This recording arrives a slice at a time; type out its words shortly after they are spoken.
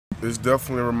It's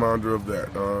definitely a reminder of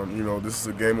that. This is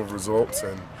a game of results,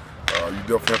 and you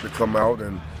definitely have to come out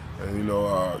and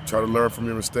try to learn from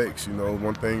your mistakes.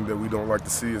 One thing that we don't like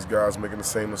to see is guys making the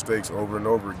same mistakes over and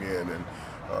over again. And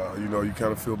you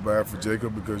kind of feel bad for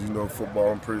Jacob because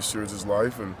football, I'm pretty sure, is his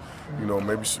life, and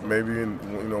maybe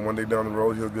one day down the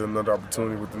road he'll get another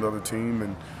opportunity with another team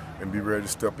and be ready to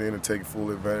step in and take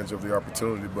full advantage of the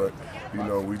opportunity. But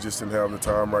we just didn't have the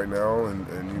time right now,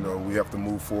 and we have to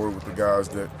move forward with the guys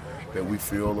that we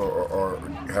feel or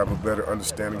have a better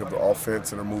understanding of the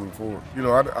offense and are moving forward.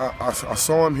 I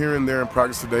saw him here and there in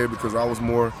practice today because I was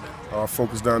more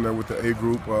focused down there with the A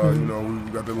group. We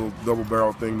got the little double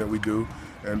barrel thing that we do.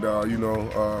 And,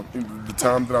 the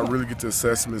time that I really get to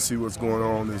assess him and see what's going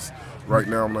on is right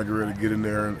now. I'm not ready to get in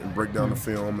there and break down the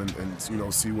film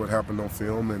and see what happened on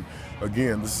film. And,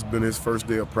 again, this has been his first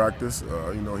day of practice.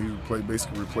 He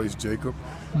basically replaced Jacob.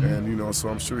 And, so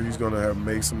I'm sure he's going to have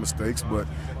made some mistakes, but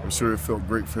I'm sure it felt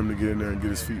great for him to get in there and get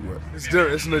his feet wet. It's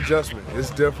different. It's an adjustment. It's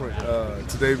different.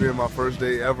 Today being my first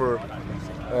day ever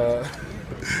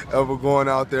going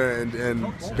out there and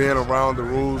being around the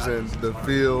rules and the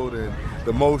field and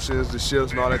the motions, the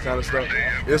shifts, and all that kind of stuff.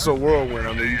 It's a whirlwind.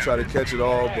 I mean, you try to catch it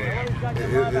all, but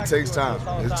it takes time.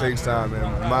 It takes time,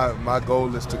 and my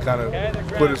goal is to kind of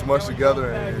put as much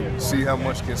together and see how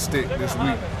much can stick this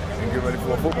week and get ready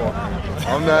for a football game.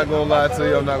 I'm not going to lie to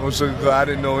you. I'm not going to sugarcoat. I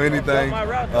didn't know anything.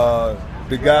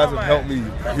 The guys have helped me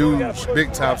huge,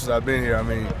 big time since I've been here. I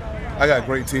mean, I got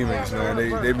great teammates, man.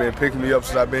 They've been picking me up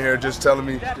since I've been here, just telling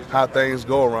me how things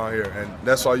go around here. And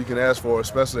that's all you can ask for,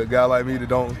 especially a guy like me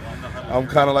I'm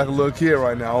kind of like a little kid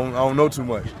right now. I don't know too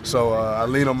much. So I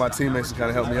lean on my teammates to kind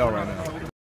of help me out right now.